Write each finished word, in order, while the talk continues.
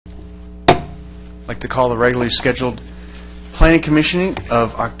I'd like to call the regularly scheduled Planning Commission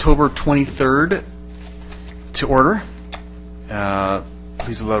of October 23rd to order.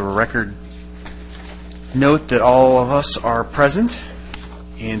 Please let the record note that all of us are present,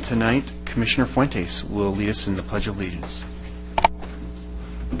 and tonight Commissioner Fuentes will lead us in the Pledge of Allegiance.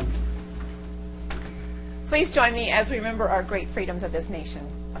 Please join me as we remember our great freedoms of this nation.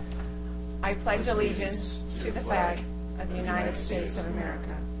 I pledge allegiance to the flag of the United States of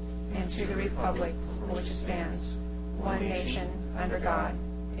America and to the republic for which it stands, one nation, under God,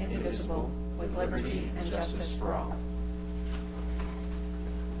 indivisible, with liberty and justice for all.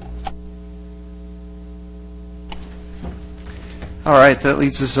 All right, that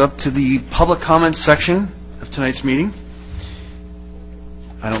leads us up to the public comment section of tonight's meeting.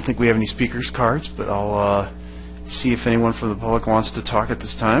 I don't think we have any speakers cards, but I'll see if anyone from the public wants to talk at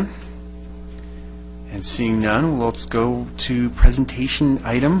this time. And seeing none, let's go to presentation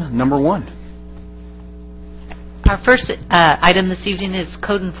item number 1. Our first item this evening is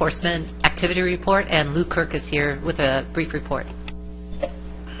Code Enforcement Activity Report, and Lou Kirk is here with a brief report.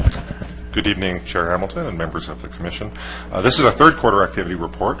 Good evening, Chair Hamilton and members of the Commission. This is our third quarter activity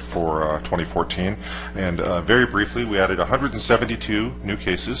report for 2014, and very briefly, we added 172 new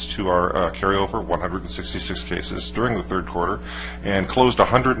cases to our carryover 166 cases during the third quarter, and closed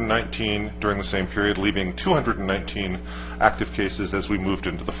 119 during the same period, leaving 219 active cases as we moved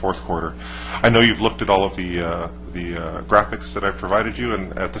into the fourth quarter. I know you've looked at all of the graphics that I've provided you,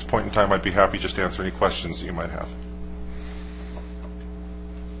 and at this point in time, I'd be happy just to answer any questions that you might have.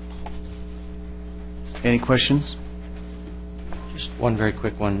 Any questions? Just one very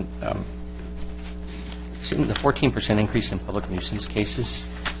quick one. Seeing the 14% increase in public nuisance cases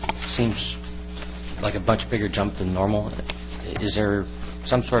seems like a much bigger jump than normal. Is there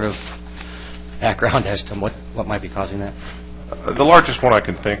some sort of background as to what might be causing that? The largest one I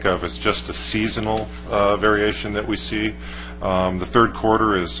can think of is just a seasonal variation that we see. The third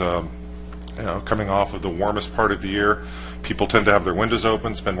quarter is coming off of the warmest part of the year. People tend to have their windows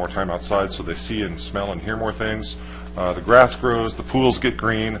open, spend more time outside, so they see and smell and hear more things. The grass grows, the pools get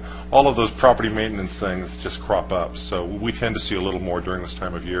green, all of those property maintenance things just crop up. So we tend to see a little more during this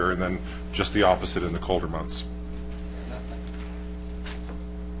time of year, and then just the opposite in the colder months.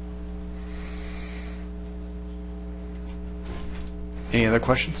 Any other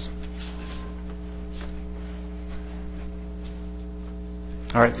questions?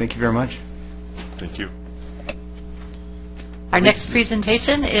 All right, thank you very much. Thank you. Our next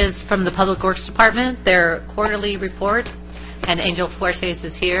presentation is from the Public Works Department, their quarterly report, and Angel Fuertes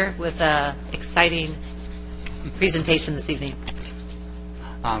is here with an exciting presentation this evening.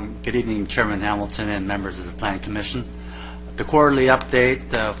 Good evening, Chairman Hamilton and members of the Planning Commission. The quarterly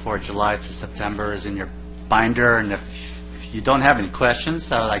update for July through September is in your binder, and if you don't have any questions,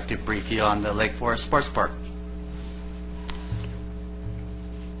 I would like to brief you on the Lake Forest Sports Park.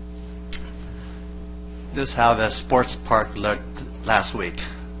 This is how the sports park looked last week.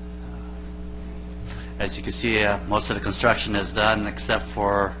 As you can see, most of the construction is done except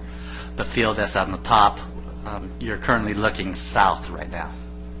for the field that's on the top. You're currently looking south right now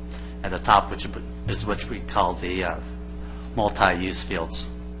at the top, which is what we call the multi-use fields.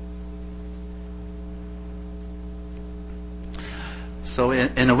 So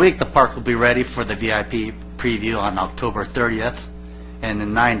in a week, the park will be ready for the VIP preview on October 30th. And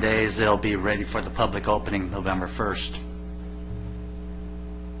in 9 days, it'll be ready for the public opening November 1st.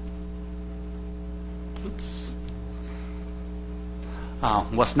 Oops.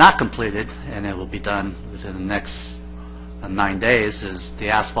 What's not completed, and it will be done within the next 9 days, is the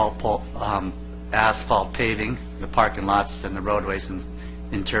asphalt paving, the parking lots and the roadways and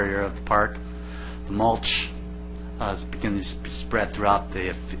interior of the park. The mulch is beginning to be spread throughout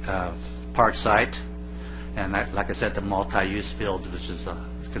the park site. And like I said, the multi-use fields, which is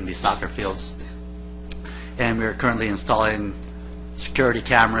going to be soccer fields. And we're currently installing security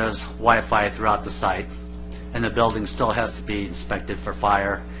cameras, Wi-Fi throughout the site. And the building still has to be inspected for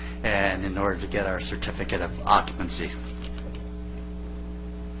fire and in order to get our certificate of occupancy.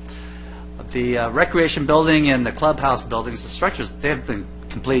 The recreation building and the clubhouse buildings, the structures, they've been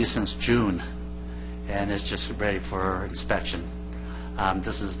completed since June. And it's just ready for inspection.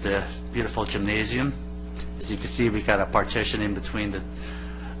 This is the beautiful gymnasium. As you can see, we got a partition in between the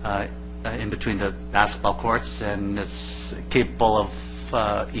basketball courts, and it's capable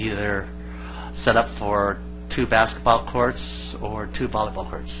of either set up for 2 basketball courts or 2 volleyball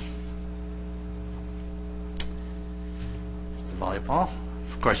courts. Here's the volleyball.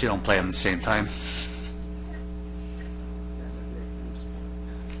 Of course, you don't play them at the same time.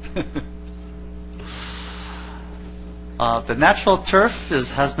 The natural turf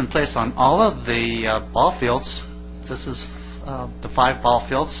has been placed on all of the ball fields. This is the 5 ball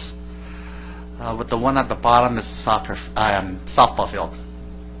fields. With the one at the bottom is the softball field.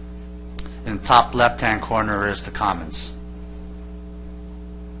 In the top left-hand corner is the commons.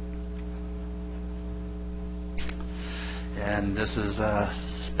 And this is a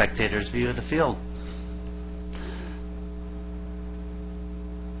spectator's view of the field.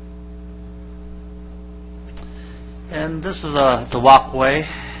 And this is the walkway.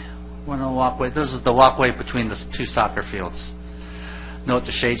 This is the walkway between the 2 soccer fields. Note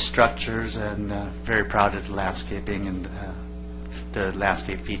the shade structures, and very proud of the landscaping and the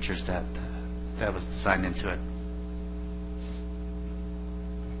landscape features that was designed into it.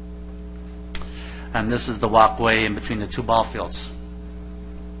 And this is the walkway in between the 2 ball fields.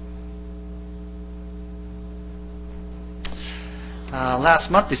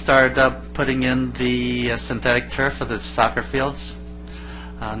 Last month they started putting in the synthetic turf for the soccer fields.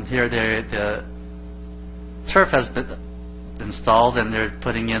 Here the turf has been installed, and they're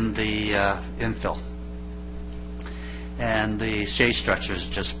putting in the infill. And the shade structure is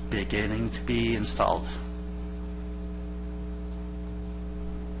just beginning to be installed.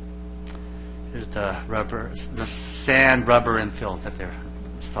 Here's the sand rubber infill that they're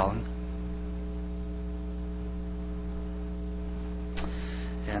installing.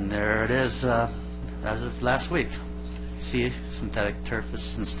 And there it is as of last week. See, synthetic turf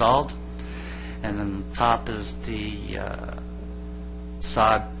is installed, and then top is the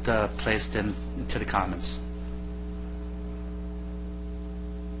sod placed into the commons.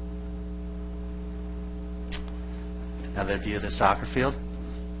 Another view of the soccer field.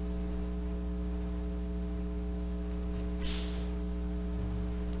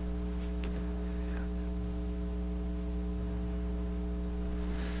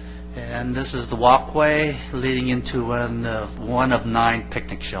 And this is the walkway leading into one of 9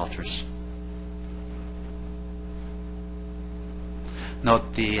 picnic shelters.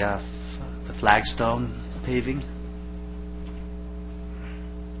 Note the flagstone paving.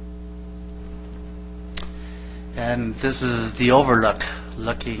 And this is the overlook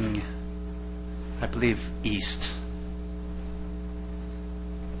looking, I believe, east.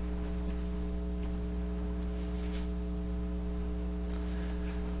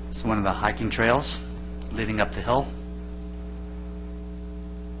 It's one of the hiking trails leading up the hill.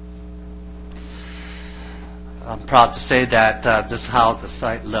 I'm proud to say that this is how the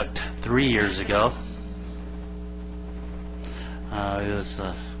site looked 3 years ago. It was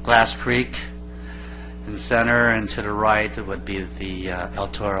Glass Creek in the center, and to the right it would be the El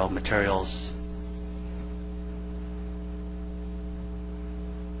Toro Materials.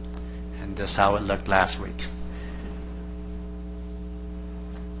 And this is how it looked last week.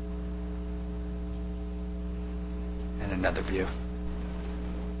 And another view.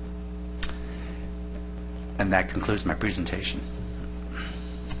 And that concludes my presentation.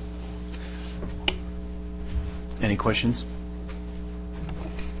 Any questions?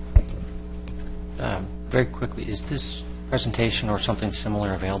 Very quickly, is this presentation or something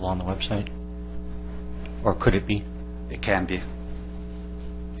similar available on the website? Or could it be? It can be.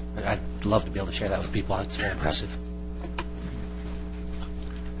 I'd love to be able to share that with people. It's very impressive.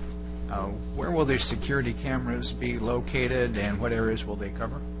 Where will the security cameras be located, and what areas will they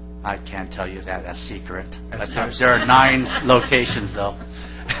cover? I can't tell you that. That's secret. That's But top there are 9 locations, though.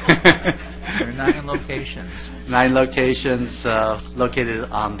 There are 9 locations. 9 locations located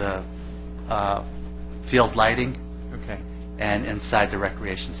on the field lighting Okay, and inside the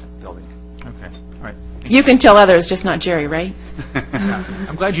recreation building. okay, all right. You can tell others, just not Jerry, right?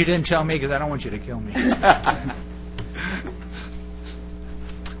 I'm glad you didn't tell me, because I don't want you to kill me.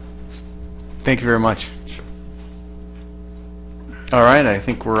 Thank you very much. All right, I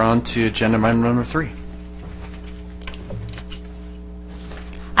think we're on to agenda item number 3.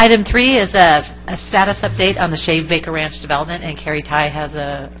 Item 3 is a status update on the Shave Baker Ranch development, and Carrie Ty has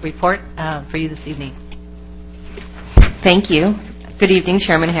a report for you this evening. Thank you. Good evening,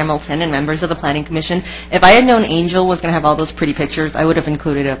 Chairman Hamilton and members of the Planning Commission. If I had known Angel was going to have all those pretty pictures, I would have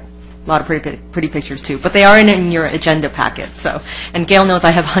included a lot of pretty pictures too. But they are in your agenda packet. So, and Gail knows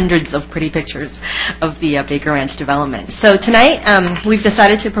I have hundreds of pretty pictures of the Baker Ranch development. So tonight we've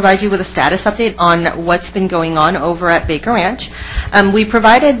decided to provide you with a status update on what's been going on over at Baker Ranch. We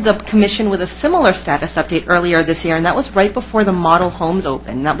provided the Commission with a similar status update earlier this year, and that was right before the model homes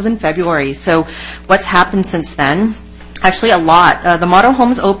opened. That was in February. So what's happened since then? Actually, a lot. The model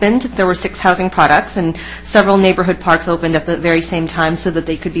homes opened. There were 6 housing products, and several neighborhood parks opened at the very same time so that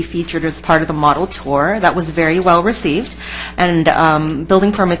they could be featured as part of the model tour. That was very well received, and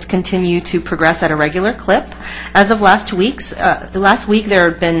building permits continue to progress at a regular clip. As of last week, there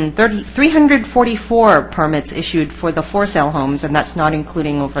have been 344 permits issued for the for-sale homes, and that's not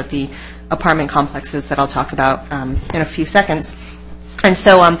including over at the apartment complexes that I'll talk about in a few seconds. And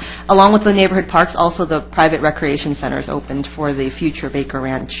so, along with the neighborhood parks, also the private recreation centers opened for the future Baker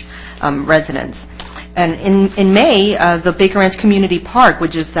Ranch residents. And in May, the Baker Ranch Community Park,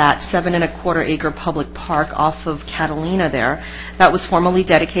 which is that 7.25-acre public park off of Catalina there, that was formally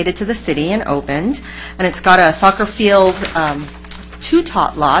dedicated to the city and opened. And it's got a soccer field, 2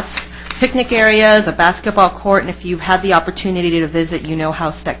 tot lots, picnic areas, a basketball court, and if you've had the opportunity to visit, you know how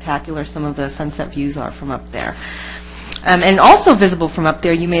spectacular some of the sunset views are from up there. And also visible from up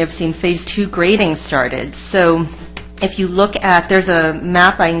there, you may have seen Phase 2 grading started. So if you look at, there's a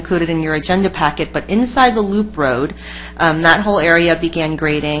map I included in your agenda packet, but inside the Loop Road, that whole area began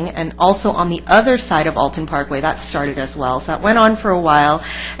grading, and also on the other side of Alton Parkway, that started as well. So that went on for a while,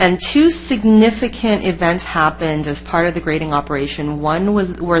 and 2 significant events happened as part of the grading operation. One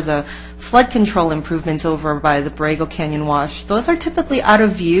were the flood control improvements over by the Borrego Canyon Wash. Those are typically out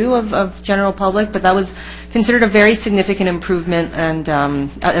of view of general public, but that was considered a very significant improvement and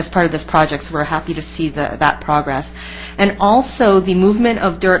as part of this project, so we're happy to see that progress. And also the movement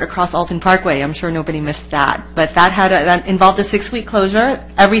of dirt across Alton Parkway. I'm sure nobody missed that, but that involved a 6-week closure.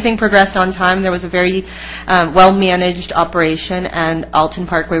 Everything progressed on time. There was a very well-managed operation, and Alton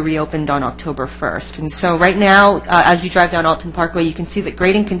Parkway reopened on October 1st. And so right now, as you drive down Alton Parkway, you can see that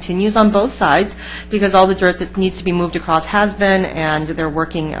grading continues on both sides because all the dirt that needs to be moved across has been, and they're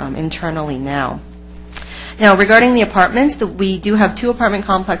working internally now. Now, regarding the apartments, we do have 2 apartment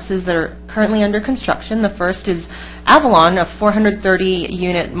complexes that are currently under construction. The first is Avalon, a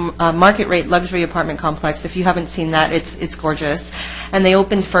 430-unit market rate luxury apartment complex. If you haven't seen that, it's gorgeous. And they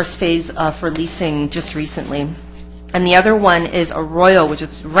opened first phase for leasing just recently. And the other one is Arroyo, which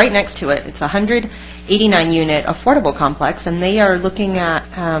is right next to it. It's a 189-unit affordable complex, and they are looking at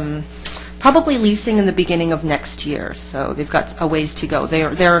probably leasing in the beginning of next year. So they've got a ways to go.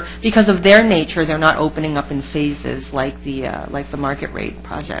 They're because of their nature, they're not opening up in phases like the market rate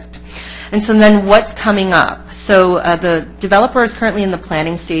project. And so then what's coming up? So the developer is currently in the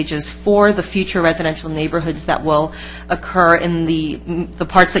planning stages for the future residential neighborhoods that will occur in the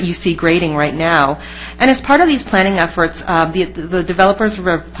parts that you see grading right now. And as part of these planning efforts, the developers are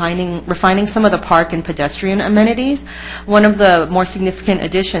refining some of the park and pedestrian amenities. One of the more significant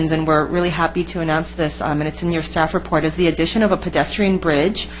additions, and we're really happy to announce this, and it's in your staff report, is the addition of a pedestrian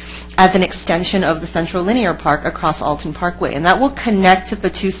bridge as an extension of the Central Linear Park across Alton Parkway. And that will connect the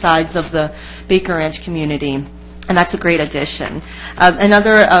 2 sides of the Baker Ranch community. And that's a great addition.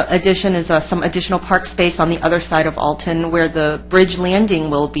 Another addition is some additional park space on the other side of Alton where the bridge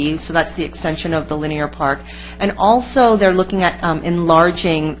landing will be, so that's the extension of the linear park. And also they're looking at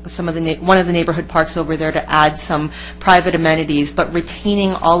enlarging some of one of the neighborhood parks over there to add some private amenities, but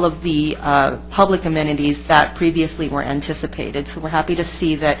retaining all of the public amenities that previously were anticipated. So we're happy to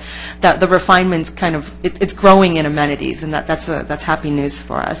see that the refinements it's growing in amenities, and that's happy news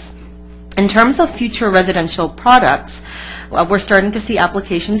for us. In terms of future residential products, we're starting to see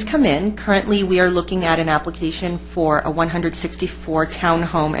applications come in. Currently, we are looking at an application for a 164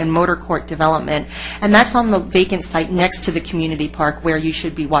 townhome and motor court development, and that's on the vacant site next to the community park where you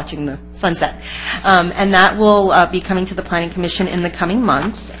should be watching the sunset. And that will be coming to the Planning Commission in the coming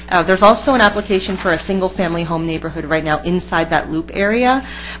months. There's also an application for a single-family home neighborhood right now inside that loop area,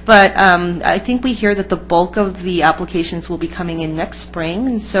 but I think we hear that the bulk of the applications will be coming in next spring,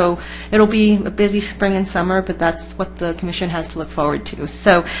 and so it'll be a busy spring and summer, but that's what the Commission has to look forward to.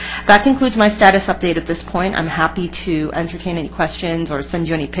 So that concludes my status update at this point. I'm happy to entertain any questions or send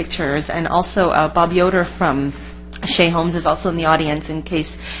you any pictures. And also, Bob Yoder from Shea Homes is also in the audience in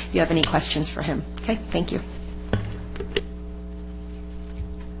case you have any questions for him. Okay, thank you.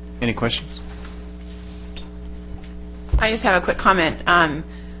 Any questions? I just have a quick comment.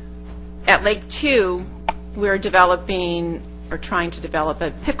 At Lake 2, we're developing or trying to develop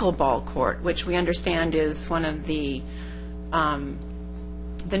a pickleball court, which we understand is one of the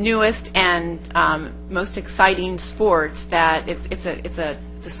newest and most exciting sports. That it's a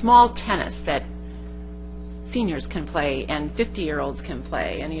small tennis that seniors can play and 50-year-olds can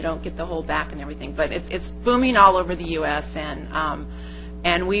play, and you don't get the whole back and everything. But it's booming all over the U.S.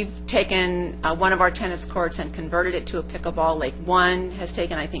 And we've taken one of our tennis courts and converted it to a pickleball. Lake 1 has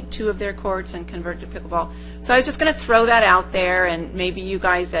taken, I think, 2 of their courts and converted to pickleball. So I was just going to throw that out there, and maybe you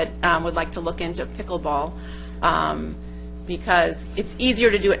guys that would like to look into pickleball because it's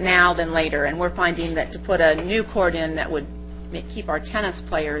easier to do it now than later, and we're finding that to put a new court in that would keep our tennis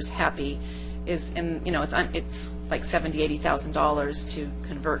players happy is, it's like $70,000, $80,000 to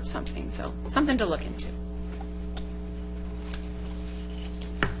convert something, so something to look into.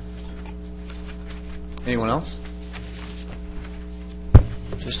 Anyone else?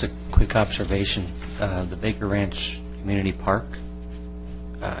 Just a quick observation. The Baker Ranch Community Park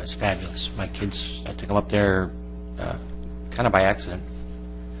is fabulous. My kids, I took them up there kind of by accident.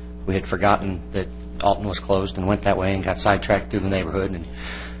 We had forgotten that Alton was closed and went that way and got sidetracked through the neighborhood and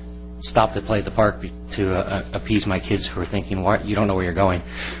stopped to play at the park to appease my kids who were thinking, "What? You don't know where you're going."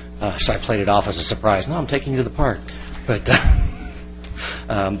 So I played it off as a surprise. "No, I'm taking you to the park." But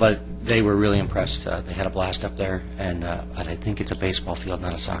they were really impressed. They had a blast up there, and I think it's a baseball field,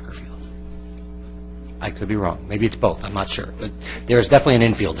 not a soccer field. I could be wrong. Maybe it's both. I'm not sure. But there's definitely an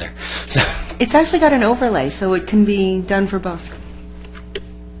infield there. So. It's actually got an overlay, so it can be done for both.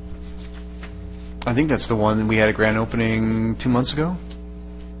 I think that's the one that we had a grand opening 2 months ago.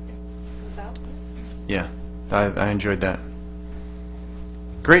 Yeah, I enjoyed that.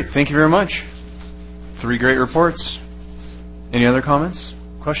 Great, thank you very much. 3 great reports. Any other comments,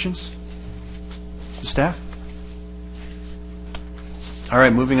 questions? The staff? All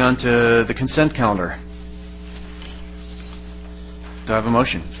right, moving on to the consent calendar. Do I have a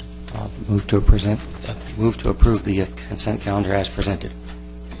motion? Move to approve the consent calendar as presented.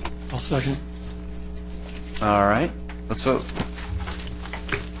 I'll second. All right, let's vote.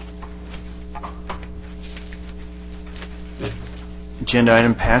 Agenda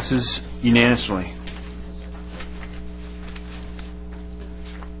item passes unanimously.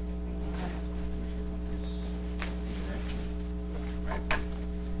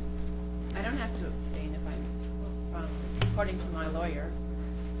 I don't have to abstain if I'm, according to my lawyer.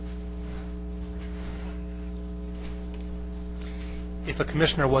 If a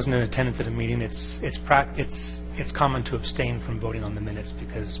commissioner wasn't in attendance at a meeting, it's common to abstain from voting on the minutes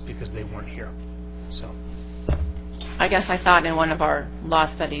because they weren't here. So. I guess I thought in one of our law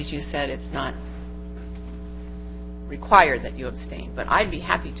studies you said it's not required that you abstain, but I'd be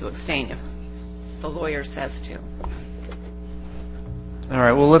happy to abstain if the lawyer says to. All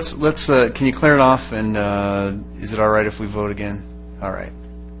right, well, let's can you clear it off, and is it all right if we vote again? All right.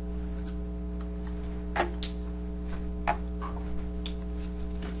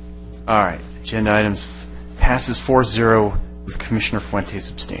 All right, agenda items passes 4-0 with Commissioner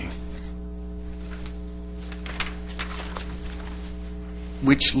Fuentes abstaining.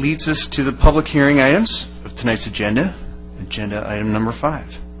 Which leads us to the public hearing items of tonight's agenda. Agenda item number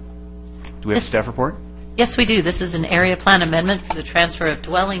 5. Do we have a staff report? Yes, we do. This is an area plan amendment for the transfer of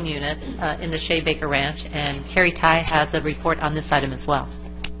dwelling units in the Shea Baker Ranch, and Carrie Ty has a report on this item as well.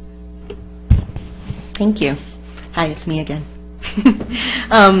 Thank you. Hi, it's me again.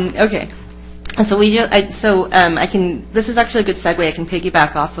 Okay. So I can. This is actually a good segue. I can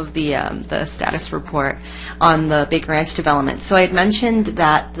piggyback off of the status report on the Baker Ranch development. So I had mentioned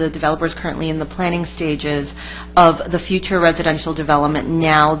that the developer is currently in the planning stages of the future residential development.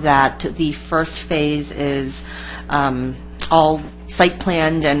 Now that the first phase is all site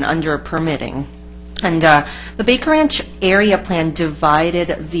planned and under permitting. And the Baker Ranch area plan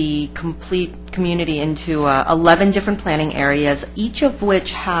divided the complete community into 11 different planning areas, each of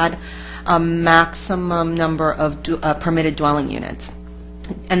which had a maximum number of permitted dwelling units.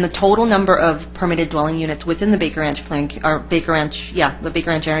 And the total number of permitted dwelling units within the Baker Ranch plan, or the Baker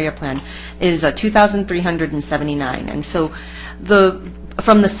Ranch area plan, is 2,379. And so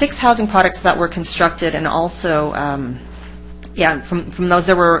from the 6 housing products that were constructed, and also from those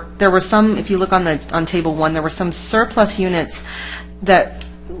there were some. If you look on table 1, there were some surplus units that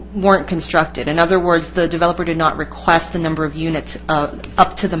weren't constructed. In other words, the developer did not request the number of units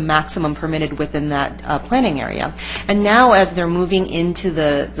up to the maximum permitted within that planning area. And now, as they're moving into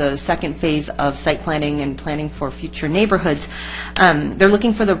the second phase of site planning and planning for future neighborhoods, they're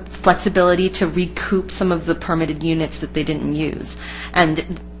looking for the flexibility to recoup some of the permitted units that they didn't use.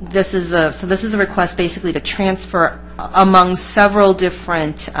 And this is a request basically to transfer among several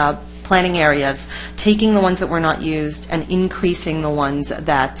different planning areas, taking the ones that were not used and increasing the ones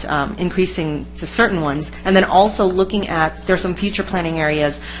that, increasing to certain ones, and then also looking at, there's some future planning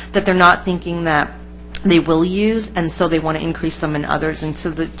areas that they're not thinking that they will use, and so they want to increase them in others. And so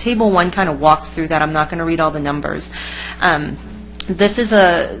the table 1 kind of walks through that. I'm not going to read all the numbers. This is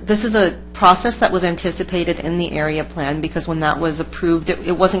a process that was anticipated in the area plan, because when that was approved,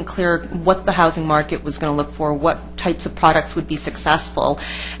 it wasn't clear what the housing market was going to look for, what types of products would be successful.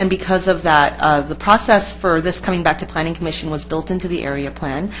 And because of that, the process for this coming back to Planning Commission was built into the area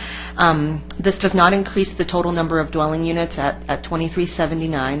plan. This does not increase the total number of dwelling units at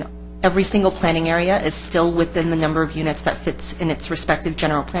 2379. Every single planning area is still within the number of units that fits in its respective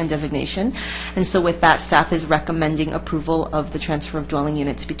general plan designation. And so with that, staff is recommending approval of the transfer of dwelling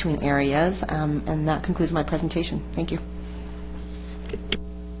units between areas. And that concludes my presentation. Thank you.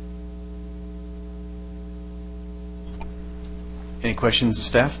 Any questions of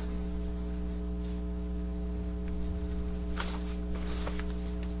staff?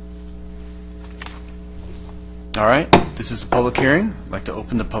 All right, this is a public hearing. I'd like to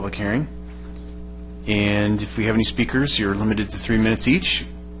open the public hearing. And if we have any speakers, you're limited to 3 minutes each.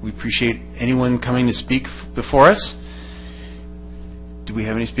 We appreciate anyone coming to speak before us. Do we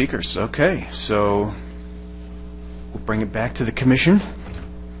have any speakers? Okay, so we'll bring it back to the commission.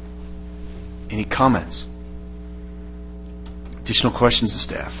 Any comments? Additional questions of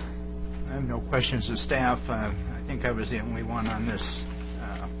staff? I have no questions of staff. I think I was the only one on this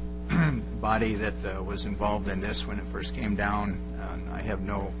body that was involved in this when it first came down. I have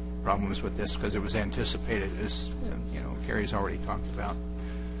no problems with this because it was anticipated, as Carrie's already talked about.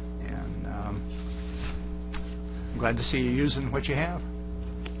 And I'm glad to see you using what you have.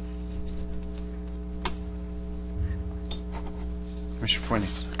 Commissioner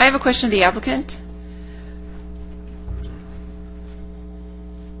Fuentes. I have a question of the applicant.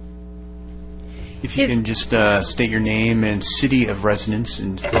 If you can just state your name and city of residence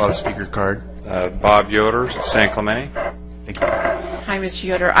and fill out a speaker card. Bob Yoder, San Clemente. Thank you. Hi, Mr.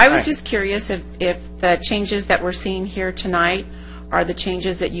 Yoder. I was just curious if the changes that we're seeing here tonight are the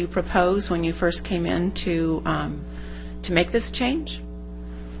changes that you proposed when you first came in to make this change?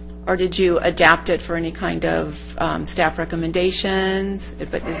 Or did you adapt it for any kind of staff recommendations?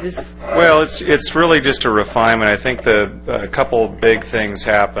 But is this... Well, it's really just a refinement. I think a couple big things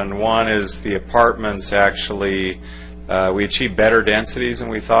happened. One is the apartments actually, we achieved better densities than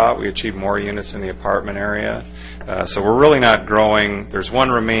we thought. We achieved more units in the apartment area. So we're really not growing. There's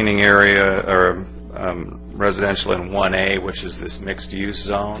one remaining area, or residential in 1A, which is this mixed-use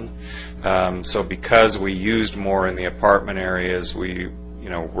zone. So because we used more in the apartment areas, we're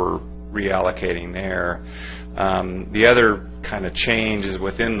reallocating there. The other kind of change is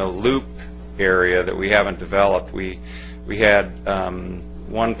within the loop area that we haven't developed. We had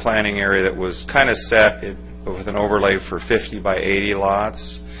one planning area that was kind of set with an overlay for 50 by 80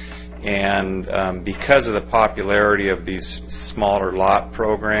 lots. And because of the popularity of these smaller lot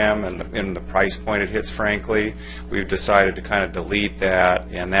program and the price point it hits, frankly, we've decided to kind of delete that,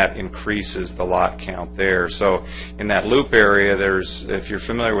 and that increases the lot count there. So in that loop area, if you're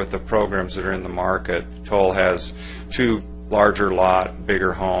familiar with the programs that are in the market, Toll has 2 larger lot,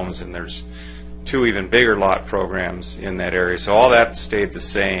 bigger homes, and there's 2 even bigger lot programs in that area. So all that stayed the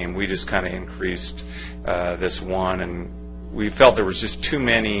same. We just kind of increased this one, and we felt there was just too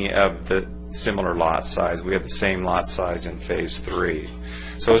many of the similar lot size. We have the same lot size in Phase 3.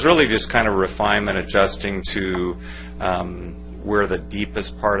 So it was really just kind of refinement, adjusting to where the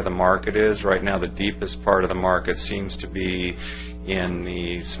deepest part of the market is. Right now, the deepest part of the market seems to be in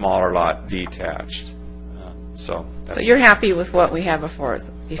the smaller lot detached. So you're happy with what we have before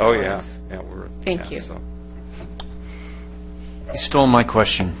us? Oh, yeah. Thank you. So. You stole my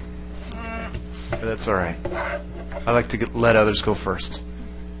question, but that's all right. I like to let others go first.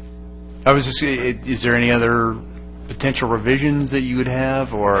 I was just, is there any other potential revisions that you would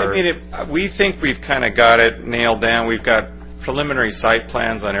have, or? I mean, we think we've kind of got it nailed down. We've got preliminary site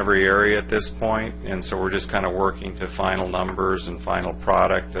plans on every area at this point, and so we're just kind of working to final numbers and final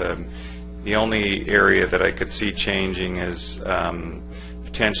product. The only area that I could see changing is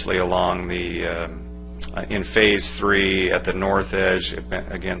potentially along the in Phase 3 at the north edge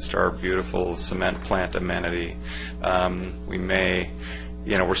against our beautiful cement plant amenity. We may,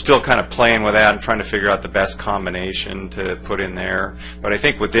 we're still kind of playing with that and trying to figure out the best combination to put in there. But I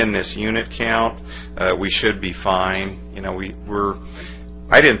think within this unit count, we should be fine.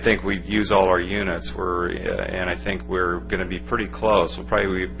 I didn't think we'd use all our units, and I think we're going to be pretty close. We'll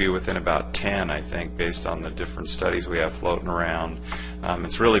probably be within about 10, I think, based on the different studies we have floating around.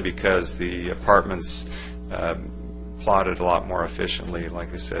 It's really because the apartments plotted a lot more efficiently,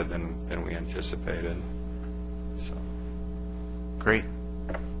 like I said, than we anticipated. So. Great.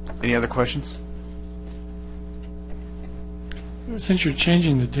 Any other questions? Since you're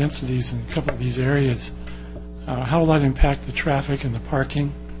changing the densities in a couple of these areas, how will that impact the traffic and the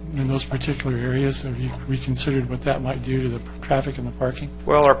parking in those particular areas? Have you reconsidered what that might do to the traffic and the parking?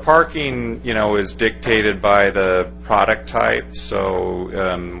 Well, our parking, is dictated by the product type,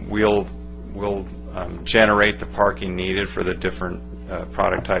 so we'll generate the parking needed for the different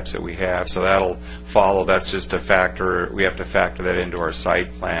product types that we have. So that'll follow. That's just a factor. We have to factor that into our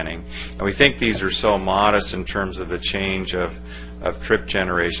site planning. And we think these are so modest in terms of the change of trip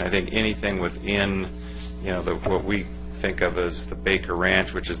generation. I think anything within, what we think of as the Baker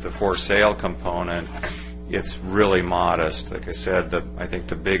Ranch, which is the for sale component, it's really modest. Like I said, I think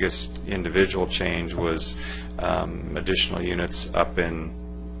the biggest individual change was additional units up in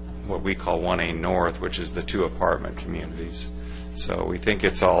what we call 1A North, which is the 2 apartment communities. So we think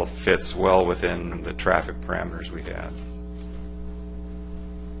it's all fits well within the traffic parameters we had.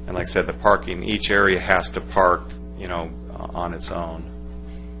 And like I said, the parking, each area has to park, on its own.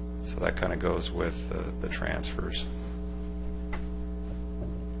 So that kind of goes with the transfers.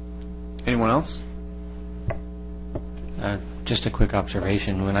 Anyone else? Just a quick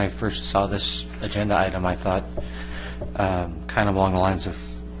observation. When I first saw this agenda item, I thought, kind of along the lines of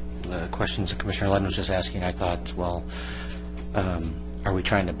the questions that Commissioner Ludden was just asking, I thought, well, are we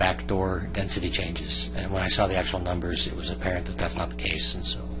trying to backdoor density changes? And when I saw the actual numbers, it was apparent that that's not the case, and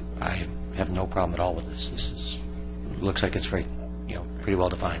so I have no problem at all with this. This looks like it's very, pretty well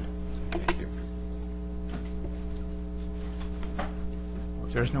defined. Thank you.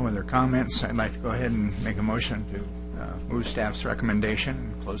 If there's no other comments, I'd like to go ahead and make a motion to move staff's recommendation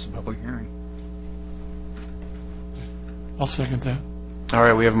and close the public hearing. I'll second that. All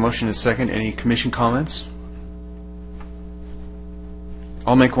right, we have a motion and a second. Any commission comments?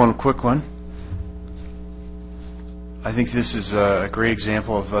 I'll make one quick one. I think this is a great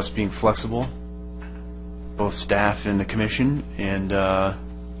example of us being flexible, both staff and the commission, and I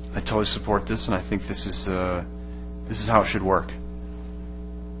totally support this, and I think this is how it should work.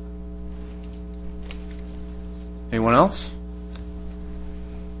 Anyone else?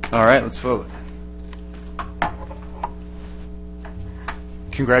 All right, let's vote.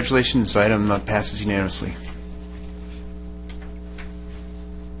 Congratulations, this item passes unanimously.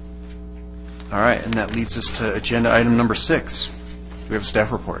 All right, and that leads us to agenda item number 6. Do we have a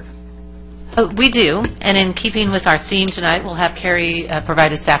staff report? We do, and in keeping with our theme tonight, we'll have Carrie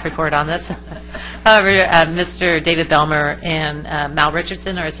provide a staff report on this. However, Mr. David Belmer and Mal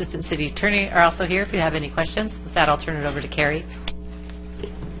Richardson, our Assistant City Attorney, are also here if you have any questions. With that, I'll turn it over to Carrie.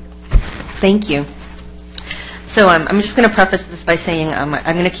 Thank you. So I'm just going to preface this by saying I'm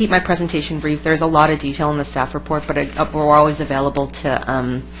going to keep my presentation brief. There's a lot of detail in the staff report, but we're always available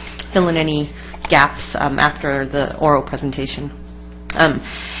to fill in any gaps after the oral presentation.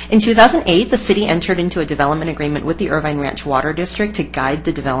 In 2008, the city entered into a development agreement with the Irvine Ranch Water District to guide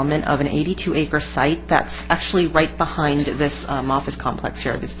the development of an 82-acre site that's actually right behind this office complex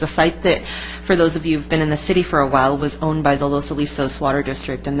here. It's the site that, for those of you who've been in the city for a while, was owned by the Los Alisos Water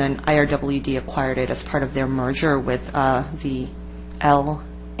District, and then IRWD acquired it as part of their merger with the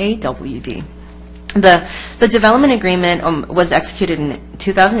LAWD. The development agreement was executed in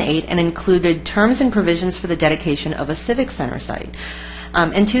 2008 and included terms and provisions for the dedication of a civic center site.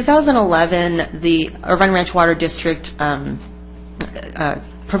 In 2011, the Irvine Ranch Water District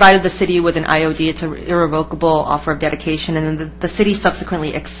provided the city with an IOD. It's an irrevocable offer of dedication, and then the city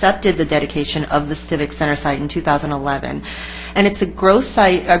subsequently accepted the dedication of the civic center site in 2011. And it's a gross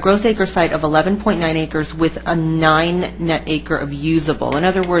acre site of 11.9 acres with a 9 net acre of usable. In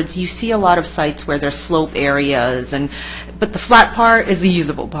other words, you see a lot of sites where there's slope areas, but the flat part is the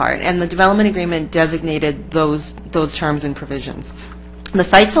usable part, and the development agreement designated those terms and provisions. The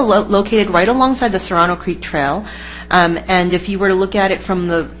site's located right alongside the Serrano Creek Trail, and if you were to look at it from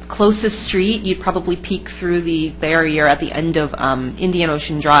the closest street, you'd probably peek through the barrier at the end of Indian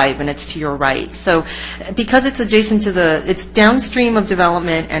Ocean Drive, and it's to your right. So because it's adjacent to it's downstream of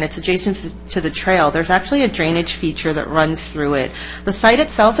development and it's adjacent to the trail, there's actually a drainage feature that runs through it. The site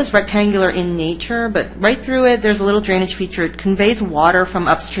itself is rectangular in nature, but right through it there's a little drainage feature. It conveys water from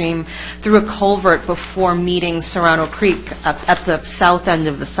upstream through a culvert before meeting Serrano Creek at the south end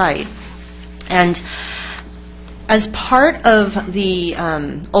of the site. And as part of the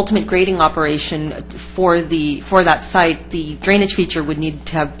ultimate grading operation for that site, the drainage feature would needed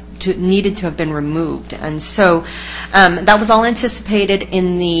to have been removed, and so that was all anticipated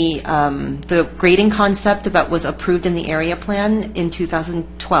in the grading concept that was approved in the area plan in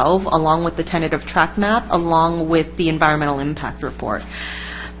 2012, along with the tentative track map, along with the environmental impact report.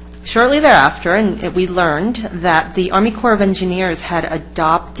 Shortly thereafter, and we learned that the Army Corps of Engineers had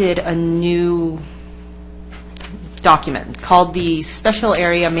adopted a new document called the Special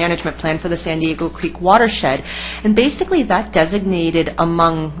Area Management Plan for the San Diego Creek Watershed, and basically that designated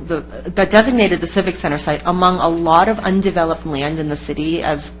the Civic Center site among a lot of undeveloped land in the city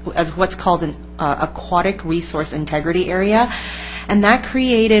as what's called an aquatic resource integrity area. And that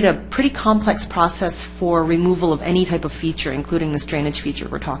created a pretty complex process for removal of any type of feature, including this drainage feature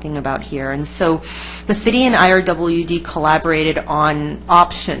we're talking about here. And so the city and IRWD collaborated on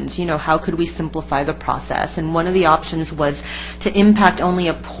options. How could we simplify the process? And one of the options was to impact only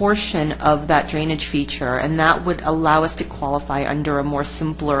a portion of that drainage feature, and that would allow us to qualify under a more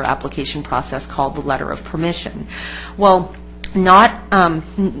simpler application process called the letter of permission. Well, in the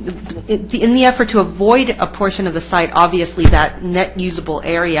effort to avoid a portion of the site, obviously that net usable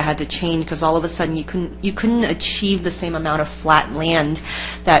area had to change, because all of a sudden you couldn't achieve the same amount of flat land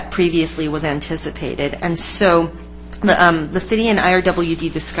that previously was anticipated. And so the city and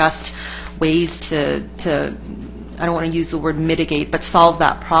IRWD discussed ways to I don't want to use the word mitigate, but solve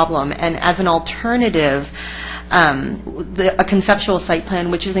that problem. And as an alternative, a conceptual site plan,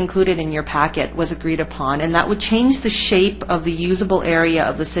 which is included in your packet, was agreed upon, and that would change the shape of the usable area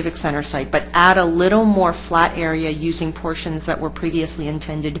of the Civic Center site, but add a little more flat area using portions that were previously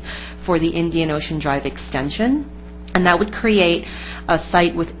intended for the Indian Ocean Drive extension. And that would create a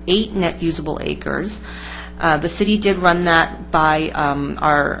site with 8 net usable acres. The city did run that by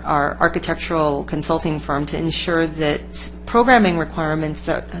our architectural consulting firm to ensure that programming requirements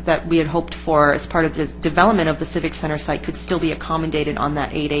that we had hoped for as part of the development of the Civic Center site could still be accommodated on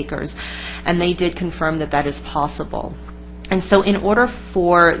that 8 acres. And they did confirm that that is possible. And so in order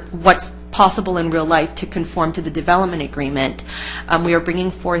for what's possible in real life to conform to the development agreement, we are bringing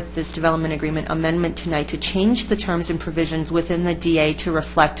forth this development agreement amendment tonight to change the terms and provisions within the DA to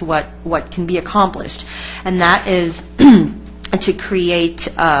reflect what can be accomplished. And that is to create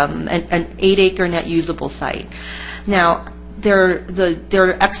an 8-acre net usable site. Now, there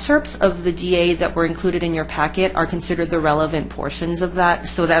are excerpts of the DA that were included in your packet are considered the relevant portions of that,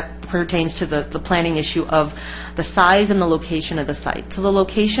 so that pertains to the planning issue of the size and the location of the site. So the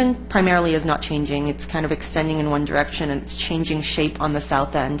location primarily is not changing. It's kind of extending in one direction, and it's changing shape on the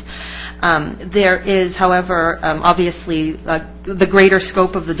south end. There is, however, obviously the greater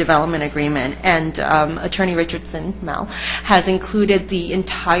scope of the development agreement, and Attorney Richardson, Mal, has included the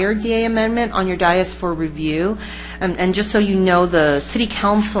entire DA amendment on your dais for review. And just so you know, the City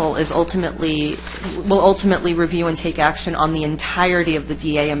Council will ultimately review and take action on the entirety of the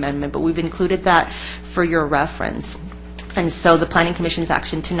DA amendment, but we've included that for your reference. And so the Planning Commission's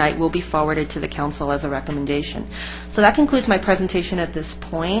action tonight will be forwarded to the Council as a recommendation. So that concludes my presentation at this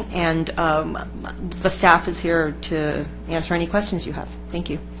point, and the staff is here to answer any questions you have. Thank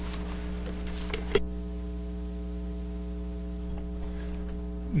you.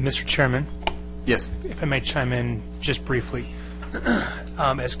 Mr. Chairman? Yes. If I may chime in just briefly.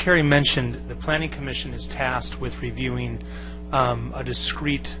 As Carrie mentioned, the Planning Commission is tasked with reviewing a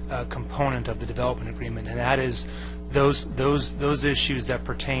discrete component of the development agreement, and that is those issues that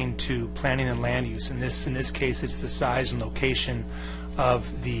pertain to planning and land use. In this case, it's the size and location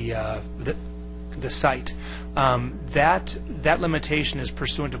of the site. That limitation is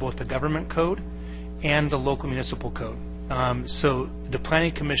pursuant to both the government code and the local municipal code. So the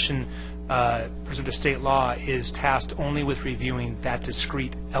Planning Commission, pursuant to state law, is tasked only with reviewing that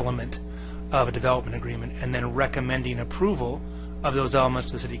discrete element of a development agreement and then recommending approval of those elements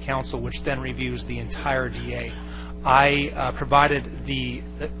to the City Council, which then reviews the entire DA. I provided the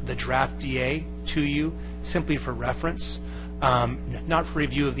draft DA to you simply for reference, not for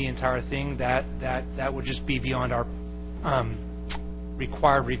review of the entire thing. That would just be beyond our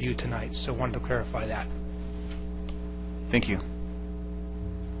required review tonight, so I wanted to clarify that. Thank you.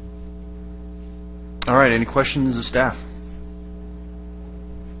 All right, any questions of staff?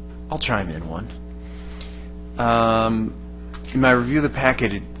 I'll chime in one. In my review of the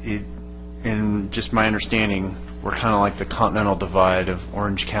packet, in just my understanding, we're kind of like the continental divide of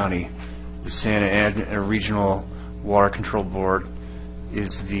Orange County. The Santa Ana Regional Water Control Board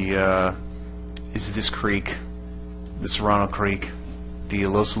is this creek, the Serrano Creek. The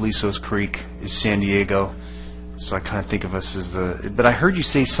Los Alisos Creek is San Diego. So I kind of think of us as but I heard you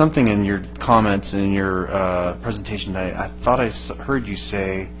say something in your comments in your presentation. I thought I heard you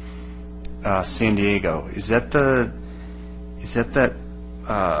say San Diego. Is that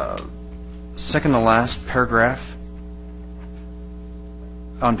second to last paragraph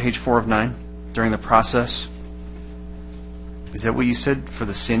on page 4 of 9 during the process? Is that what you said for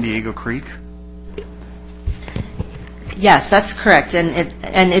the San Diego Creek? Yes, that's correct, and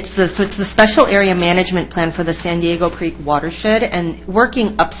it's the special area management plan for the San Diego Creek watershed, and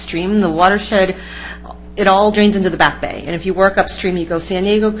working upstream, the watershed it all drains into the back bay. And if you work upstream, you go San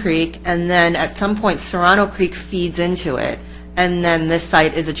Diego Creek, and then at some point, Serrano Creek feeds into it. And then this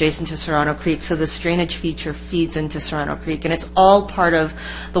site is adjacent to Serrano Creek, so this drainage feature feeds into Serrano Creek. And it's all part of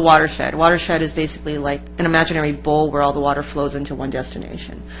the watershed. Watershed is basically like an imaginary bowl where all the water flows into one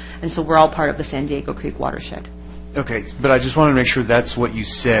destination. And so we're all part of the San Diego Creek watershed. Okay, but I just wanted to make sure that's what you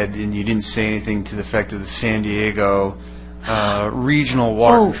said, and you didn't say anything to the effect of the San Diego Regional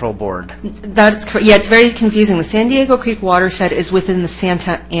Water Control Board. That's correct. Yeah, it's very confusing. The San Diego Creek watershed is within the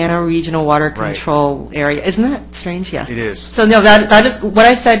Santa Ana Regional Water Right. Control Area. Isn't that strange? Yeah. It is. So no, that is what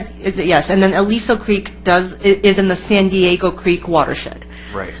I said. Yes, and then Aliso Creek is in the San Diego Creek watershed.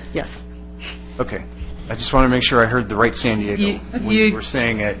 Right. Yes. Okay. I just want to make sure I heard the right San Diego when you were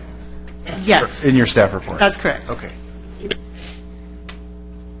saying it Yes. in your staff report. That's correct. Okay.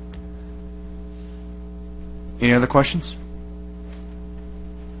 Any other questions?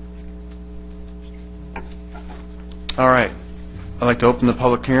 All right. I'd like to open the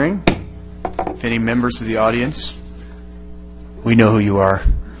public hearing. If any members of the audience, we know who you are,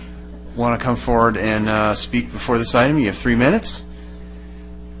 want to come forward and speak before this item, you have 3 minutes.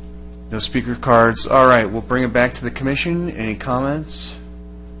 No speaker cards. All right, we'll bring it back to the commission. Any comments?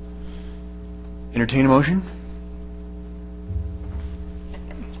 Entertain a motion?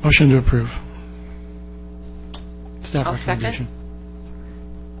 Motion to approve. Staff I'll second. recommendation.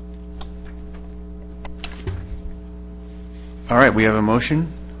 All right, we have a motion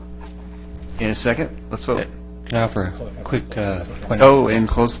and a second. Let's vote. Can I offer a quick point? Oh, and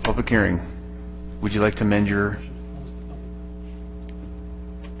close the public hearing. Would you like to amend your...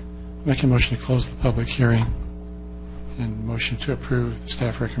 Make a motion to close the public hearing and motion to approve the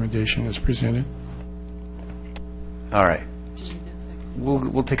staff recommendation as presented. All right.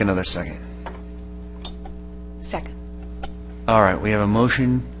 We'll take another second. Second. All right, we have a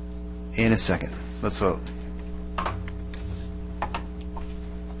motion and a second. Let's vote.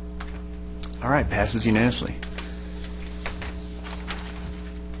 All right, passes unanimously.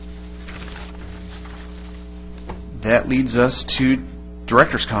 That leads us to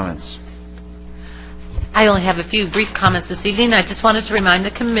director's comments. I only have a few brief comments this evening. I just wanted to remind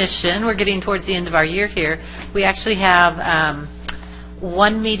the commission, we're getting towards the end of our year here. We actually have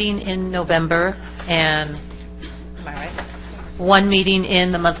one meeting in November and, am I right? One meeting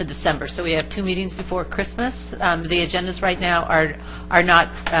in the month of December. So we have 2 meetings before Christmas. The agendas right now are not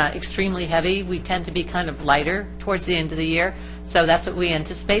extremely heavy. We tend to be kind of lighter towards the end of the year. So that's what we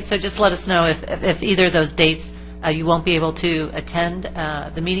anticipate. So just let us know if either of those dates you won't be able to attend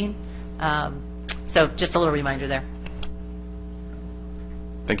the meeting. So just a little reminder there.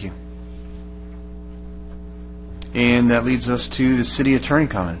 Thank you. And that leads us to the city attorney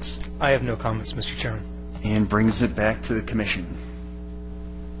comments I have no comments, Mr. Chairman. and brings it back to the commission.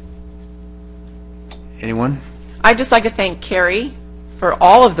 Anyone? I'd just like to thank Carrie for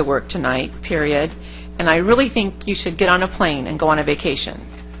all of the work tonight, period, and I really think you should get on a plane and go on a vacation.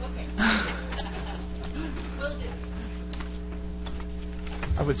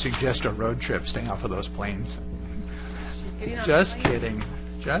 I would suggest a road trip, staying off of those planes. Just kidding.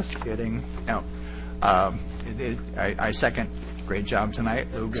 Just kidding. No. I second. Great job tonight.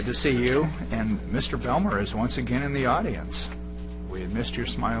 Lou, good to see you. And Mr. Belmer is once again in the audience. We had missed your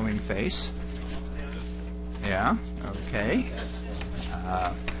smiling face. Yeah, okay.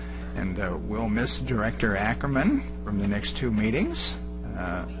 And we'll miss Director Ackerman from the next 2 meetings.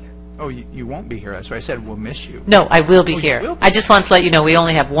 Oh, you won't be here. That's why I said we'll miss you. No, I will be Oh, you here. will be. I just want to let you know we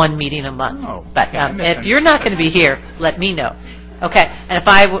only have 1 meeting a month. Oh, But okay, I if misunderstood. you're not going to be here, let me know. Okay? And if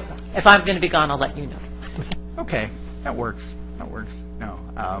I'm going to be gone, I'll let you know. Okay, that works. That works. No.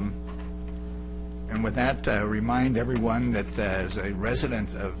 And with that, remind everyone that as a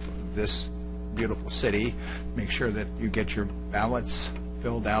resident of this beautiful city, make sure that you get your ballots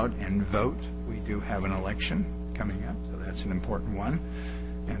filled out and vote. We do have an election coming up, so that's an important one.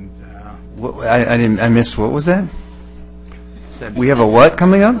 And I missed, what was that? said We have a what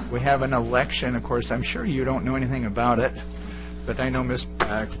coming up? we have an election. Of course, I'm sure you don't know anything about it, but I know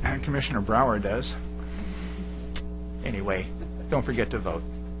Commissioner Brower does. Anyway, don't forget to vote.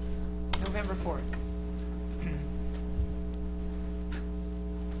 November 4th.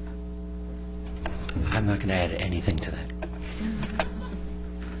 I'm not going to add anything to that.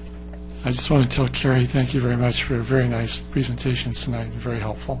 I just want to tell Carrie, thank you very much for very nice presentations tonight, very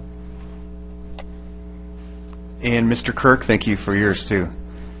helpful. And Mr. Kirk, thank you for yours, too.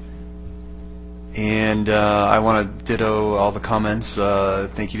 And I want to ditto all the comments.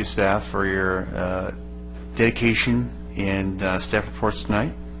 Thank you to staff for your dedication and staff reports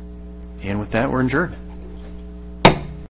tonight. And with that, we're adjourned.